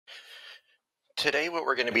Today what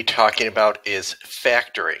we're going to be talking about is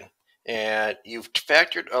factoring. And you've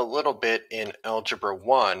factored a little bit in Algebra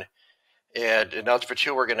 1, and in Algebra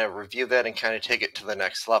 2 we're going to review that and kind of take it to the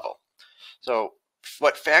next level. So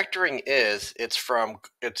what factoring is, it's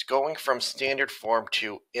going from standard form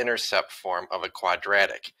to intercept form of a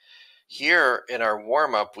quadratic. Here in our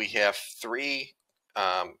warm-up we have three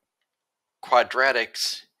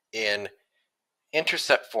quadratics in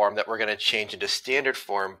intercept form that we're going to change into standard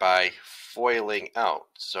form by FOILing out.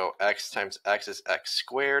 So x times x is x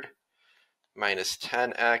squared minus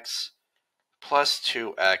 10x plus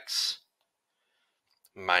 2x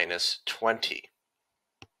minus 20.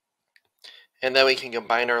 And then we can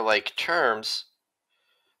combine our like terms.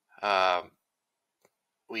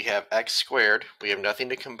 We have x squared. We have nothing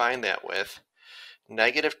to combine that with.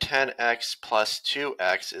 Negative 10x plus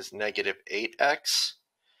 2x is negative 8x.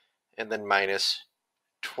 And then minus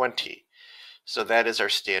 20. So that is our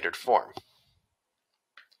standard form.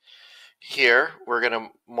 Here, we're going to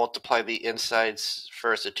multiply the insides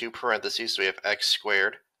first to two parentheses. So we have x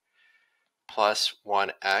squared plus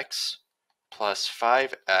 1x plus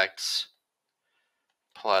 5x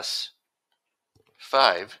plus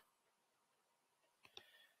 5.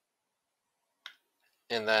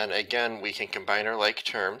 And then again, we can combine our like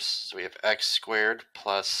terms. So we have x squared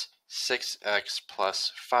plus 6x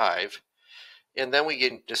plus 5. And then we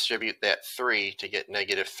can distribute that 3 to get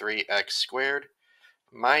negative 3x squared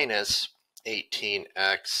minus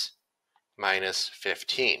 18x minus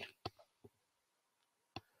 15.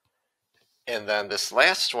 And then this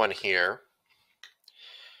last one here,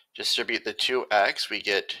 distribute the 2x, we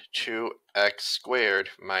get 2x squared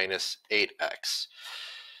minus 8x.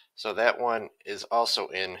 So that one is also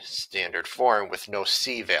in standard form with no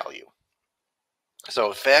c value.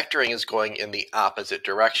 So factoring is going in the opposite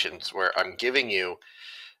directions, where I'm giving you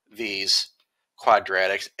these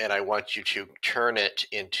quadratics and I want you to turn it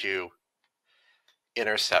into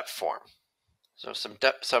intercept form. So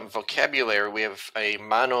some vocabulary. We have a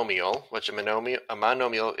monomial, which a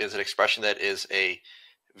monomial is an expression that is a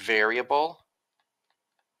variable,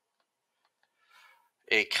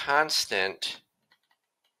 a constant,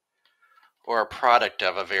 or a product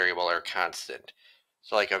of a variable or constant.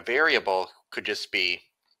 So like a variable could just be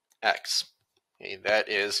x. Okay, that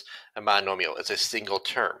is a monomial. It's a single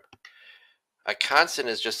term. A constant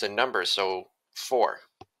is just a number, so 4.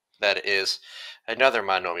 That is another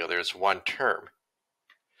monomial. There's one term.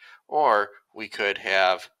 Or we could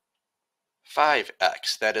have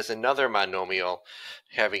 5x. That is another monomial,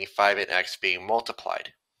 having 5 and x being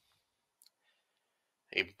multiplied.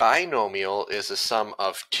 A binomial is a sum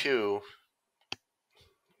of two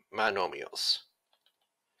monomials.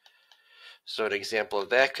 So an example of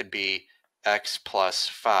that could be x plus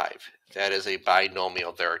 5. That is a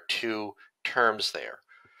binomial. There are two terms there.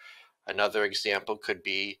 Another example could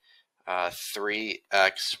be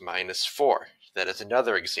 3x minus 4. That is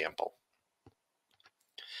another example.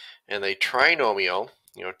 And a trinomial,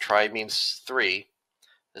 tri means 3,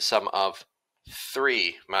 the sum of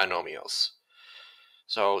 3 monomials.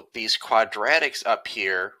 So these quadratics up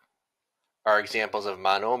here are examples of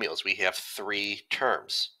monomials. We have 3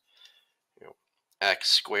 terms.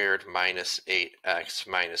 X squared minus 8x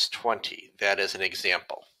minus 20. That is an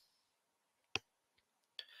example.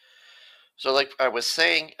 So like I was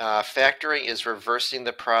saying, factoring is reversing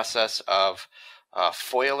the process of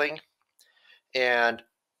FOILing. And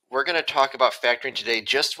we're going to talk about factoring today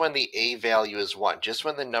just when the a value is 1, just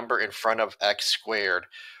when the number in front of x squared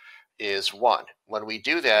is 1. When we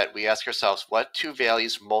do that, we ask ourselves, what two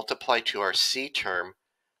values multiply to our c term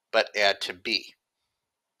but add to b?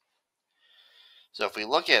 So if we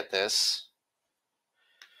look at this,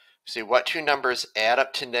 see what two numbers add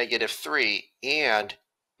up to negative 3 and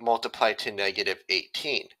multiply to negative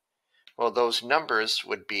 18. Well, those numbers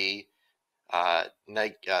would be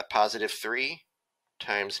positive 3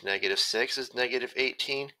 times negative 6 is negative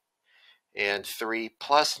 18, and 3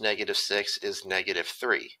 plus negative 6 is negative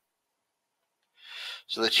 3.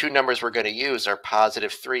 So the two numbers we're going to use are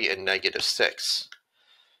positive 3 and negative 6.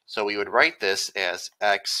 So we would write this as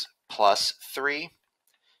x plus 3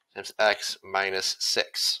 times x minus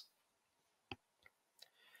 6.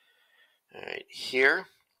 All right, here,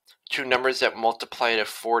 two numbers that multiply to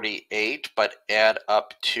 48 but add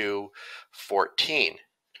up to 14.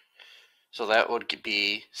 So that would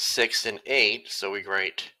be 6 and 8, so we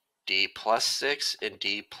write d plus 6 and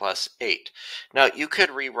d plus 8. Now you could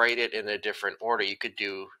rewrite it in a different order. You could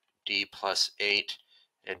do d plus 8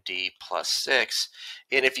 and d plus 6.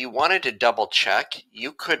 And if you wanted to double check,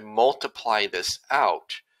 you could multiply this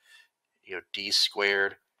out. D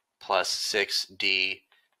squared plus 6d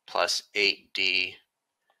plus 8d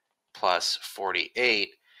plus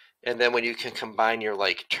 48. And then when you can combine your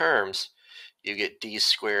like terms, you get d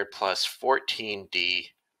squared plus 14d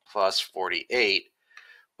plus 48,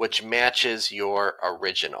 which matches your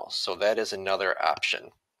original. So that is another option.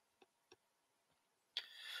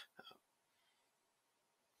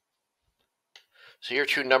 So here are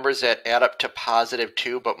two numbers that add up to positive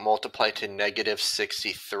 2 but multiply to negative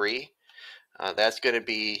 63. That's going to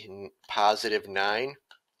be positive 9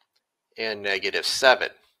 and negative 7.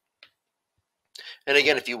 And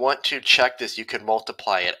again, if you want to check this, you can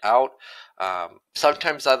multiply it out.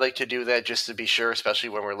 Sometimes I like to do that just to be sure, especially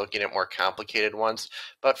when we're looking at more complicated ones.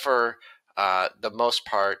 But for the most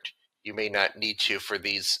part, you may not need to for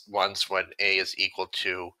these ones when a is equal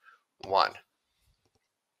to 1.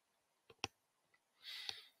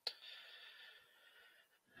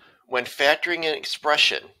 When factoring an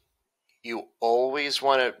expression, you always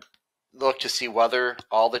want to look to see whether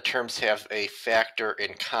all the terms have a factor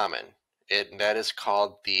in common. And that is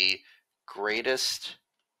called the greatest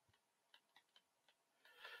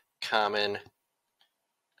common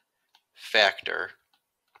factor,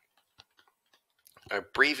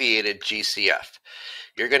 abbreviated GCF.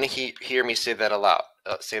 You're going to hear me say that a lot.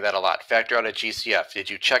 Factor out a GCF. Did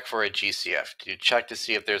you check for a GCF? Did you check to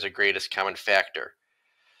see if there's a greatest common factor?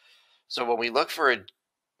 So when we look for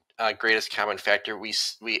a greatest common factor, we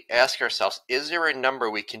ask ourselves, is there a number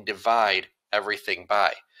we can divide everything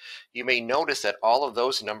by? You may notice that all of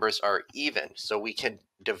those numbers are even, so we can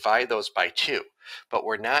divide those by 2. But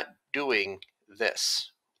we're not doing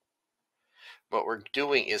this. What we're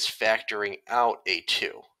doing is factoring out a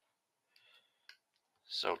 2.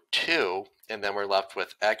 So 2, and then we're left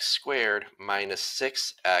with x squared minus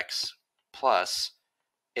 6x plus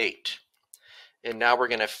 8. And now we're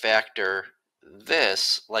going to factor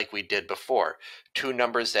this like we did before. Two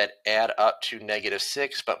numbers that add up to negative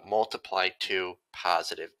 6 but multiply to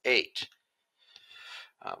positive 8.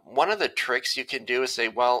 One of the tricks you can do is say,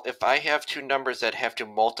 well, if I have two numbers that have to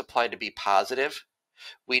multiply to be positive,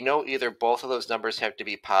 we know either both of those numbers have to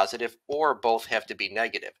be positive or both have to be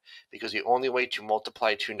negative, because the only way to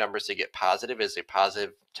multiply two numbers to get positive is a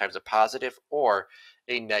positive times a positive or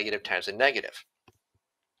a negative times a negative.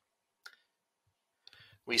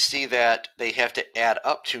 We see that they have to add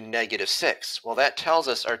up to negative 6. Well, that tells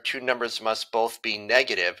us our two numbers must both be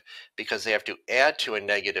negative because they have to add to a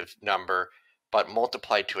negative number but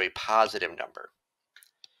multiply to a positive number.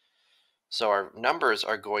 So our numbers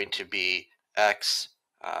are going to be x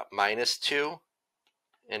minus 2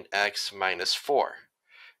 and x minus 4.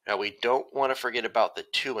 Now we don't want to forget about the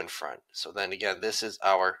 2 in front. So then again, this is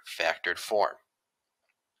our factored form.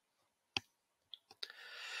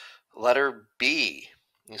 Letter B.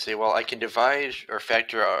 You say, well, I can divide or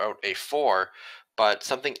factor out a 4, but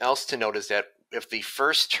something else to note is that if the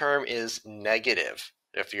first term is negative,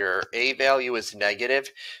 if your a value is negative,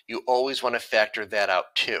 you always want to factor that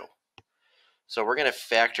out too. So we're going to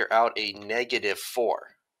factor out a negative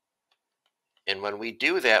 4. And when we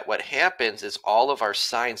do that, what happens is all of our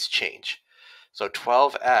signs change. So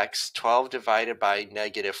 12x, 12 divided by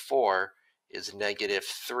negative 4 is negative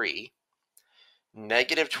 3.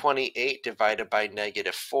 Negative 28 divided by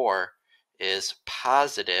negative 4 is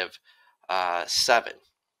positive 7.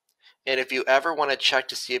 And if you ever want to check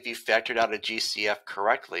to see if you factored out a GCF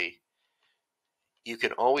correctly, you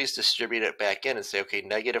can always distribute it back in and say, okay,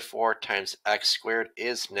 negative 4 times x squared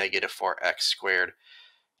is negative 4x squared.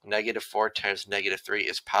 Negative 4 times negative 3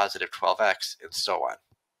 is positive 12x, and so on.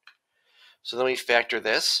 So then we factor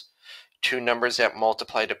this. Two numbers that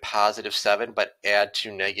multiply to positive 7 but add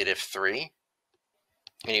to negative 3.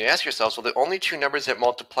 And you ask yourselves, well, the only two numbers that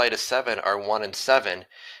multiply to 7 are 1 and 7,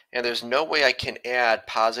 and there's no way I can add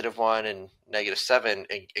positive 1 and negative 7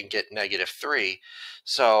 and get negative 3.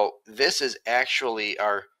 So this is actually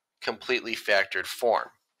our completely factored form.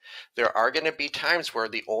 There are going to be times where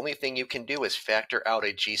the only thing you can do is factor out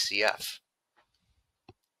a GCF.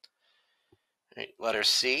 Right, letter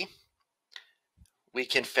C. We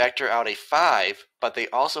can factor out a 5, but they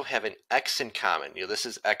also have an x in common. This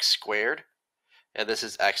is x squared, and this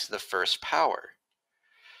is x to the first power.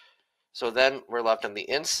 So then we're left on the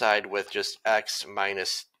inside with just x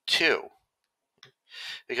minus 2.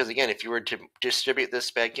 Because again, if you were to distribute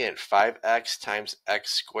this back in, 5x times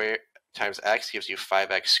x squared times x gives you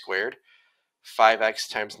 5x squared. 5x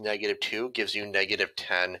times negative 2 gives you negative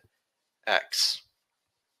 10x.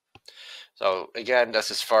 So again,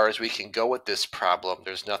 that's as far as we can go with this problem.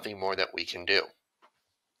 There's nothing more that we can do.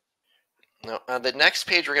 Now, on the next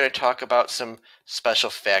page, we're going to talk about some special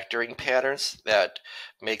factoring patterns that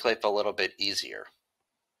make life a little bit easier.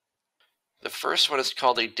 The first one is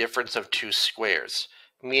called a difference of two squares,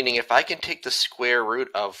 meaning if I can take the square root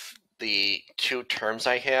of the two terms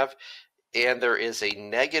I have, and there is a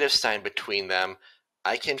negative sign between them,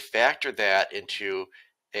 I can factor that into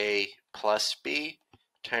a plus b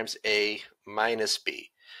times a minus b.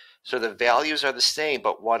 So the values are the same,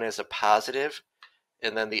 but one is a positive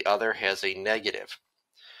and then the other has a negative.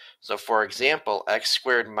 So for example, x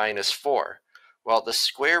squared minus 4. Well, the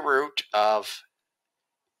square root of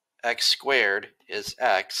x squared is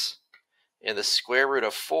x, and the square root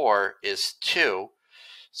of 4 is 2.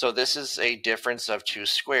 So this is a difference of two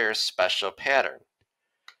squares special pattern.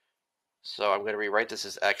 So I'm going to rewrite this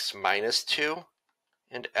as x minus 2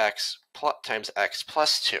 and x times x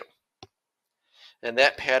plus 2. And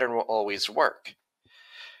that pattern will always work.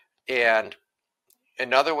 And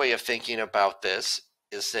another way of thinking about this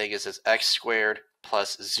is saying is x squared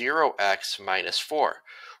plus 0x minus 4.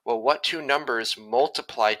 Well, what two numbers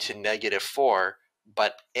multiply to negative 4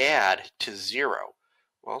 but add to 0?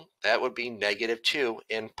 Well, that would be negative 2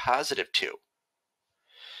 and positive 2.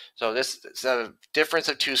 So this difference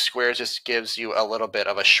of two squares just gives you a little bit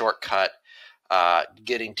of a shortcut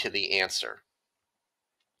getting to the answer.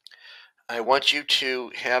 I want you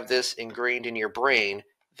to have this ingrained in your brain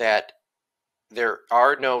that there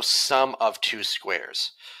are no sum of two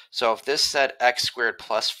squares. So if this said x squared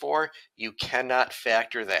plus 4, you cannot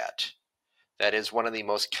factor that. That is one of the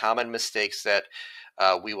most common mistakes that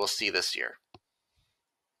we will see this year.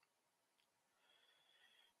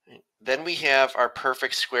 Then we have our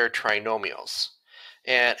perfect square trinomials.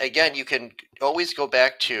 And again, you can always go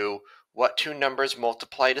back to what two numbers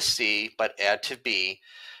multiply to c but add to b.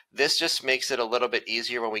 This just makes it a little bit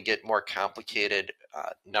easier when we get more complicated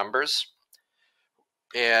numbers.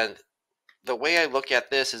 And the way I look at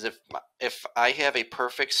this is if I have a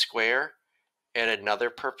perfect square and another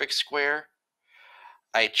perfect square,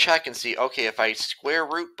 I check and see, okay, if I square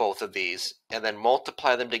root both of these and then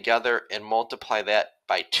multiply them together and multiply that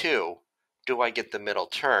by 2, do I get the middle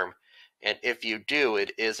term? And if you do,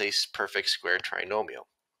 it is a perfect square trinomial.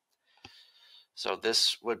 So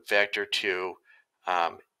this would factor to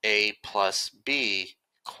a plus b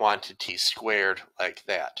quantity squared like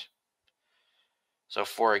that. So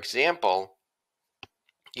for example,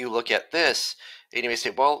 you look at this and you may say,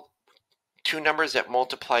 well, two numbers that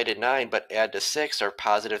multiply to 9 but add to 6 are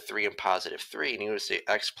positive 3 and positive 3. And you would say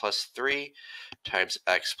x plus 3 times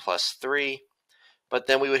x plus 3. But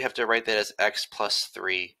then we would have to write that as x plus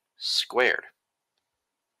 3 squared.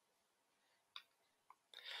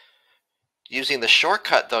 Using the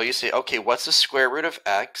shortcut, though, you say, okay, what's the square root of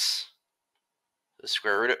x? What's the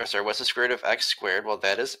square root of x squared? Well,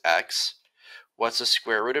 that is x. What's the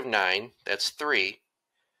square root of 9? That's 3.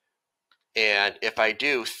 And if I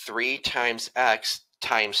do 3 times x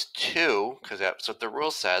times 2, because that's what the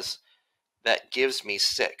rule says, that gives me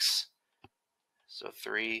 6. So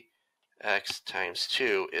 3x times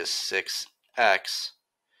 2 is 6x.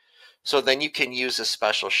 So then you can use a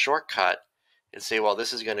special shortcut and say, well,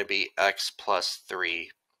 this is going to be x plus 3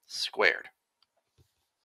 squared.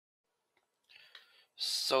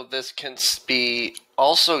 So this can be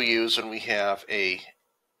also used when we have a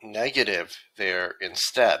negative there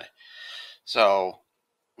instead. So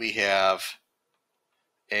we have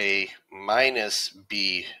a minus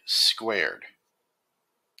b squared.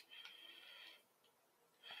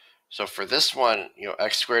 So for this one,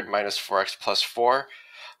 x squared minus 4x plus 4,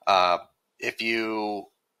 if you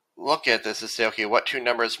look at this and say, okay, what two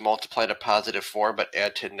numbers multiply to positive 4 but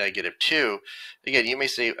add to negative 2? Again, you may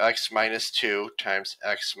say x minus 2 times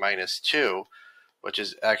x minus 2, which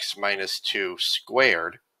is x minus 2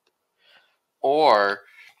 squared. Or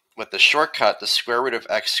with the shortcut, the square root of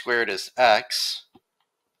x squared is x.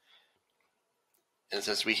 And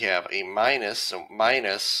since we have a minus, so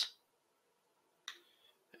minus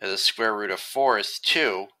the square root of 4 is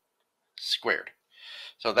 2 squared.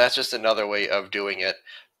 So that's just another way of doing it.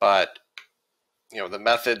 But the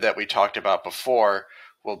method that we talked about before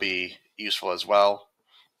will be useful as well.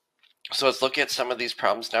 So let's look at some of these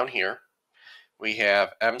problems down here. We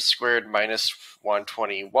have m squared minus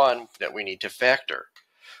 121 that we need to factor.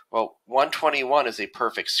 Well, 121 is a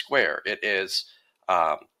perfect square. It is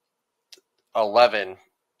 11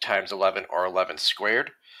 times 11, or 11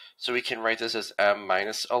 squared. So we can write this as m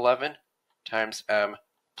minus 11 times m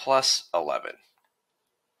plus 11.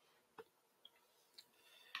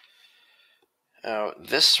 Now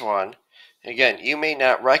this one, again, you may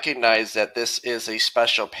not recognize that this is a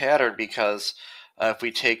special pattern because if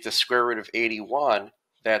we take the square root of 81,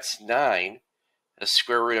 that's 9. The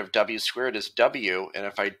square root of w squared is w, and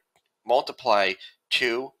if I multiply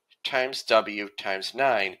 2 times w times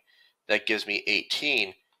 9, that gives me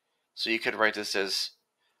 18. So you could write this as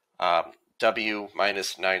w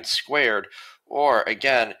minus 9 squared, or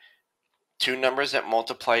again, two numbers that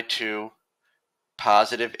multiply to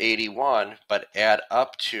positive 81 but add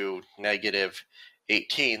up to negative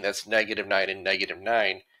 18, that's negative 9 and negative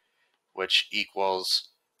 9, which equals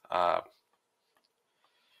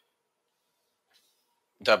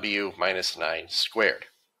w minus 9 squared.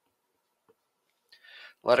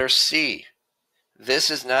 Letter C.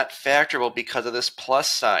 This is not factorable because of this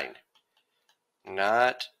plus sign.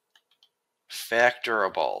 Not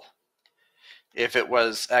factorable. If it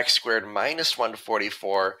was x squared minus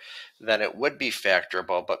 144, then it would be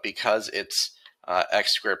factorable, but because it's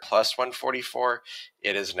x squared plus 144,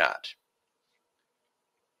 it is not.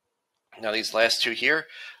 Now these last two here,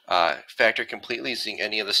 factor completely using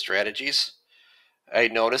any of the strategies. I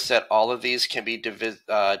notice that all of these can be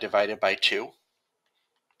divided by 2.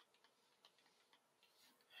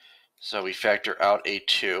 So we factor out a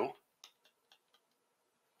 2.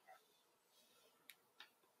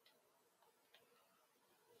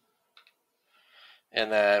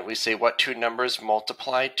 And then we say what two numbers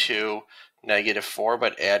multiply to negative 4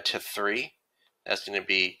 but add to 3. That's going to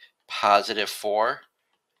be positive 4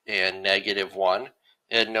 and negative 1.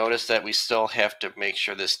 And notice that we still have to make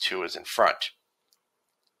sure this 2 is in front.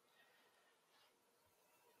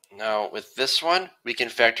 Now with this one, we can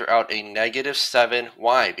factor out a negative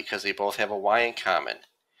 7y because they both have a y in common.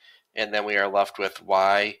 And then we are left with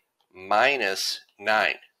y minus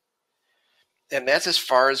 9. And that's as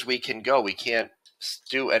far as we can go. We can't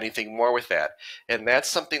do anything more with that. And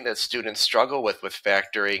that's something that students struggle with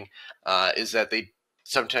factoring, is that they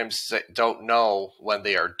sometimes don't know when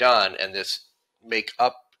they are done and just make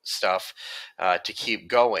up stuff to keep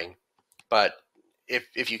going. But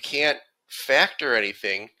if you can't factor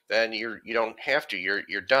anything, then you don't have to.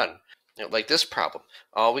 You're done. You know, like this problem,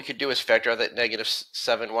 all we could do is factor out that negative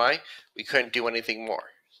 7y. We couldn't do anything more.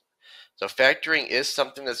 So factoring is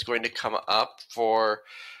something that's going to come up for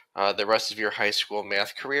the rest of your high school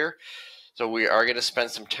math career. So we are going to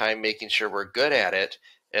spend some time making sure we're good at it,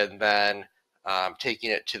 and then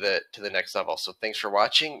taking it to the next level. So thanks for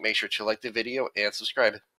watching. Make sure to like the video and subscribe.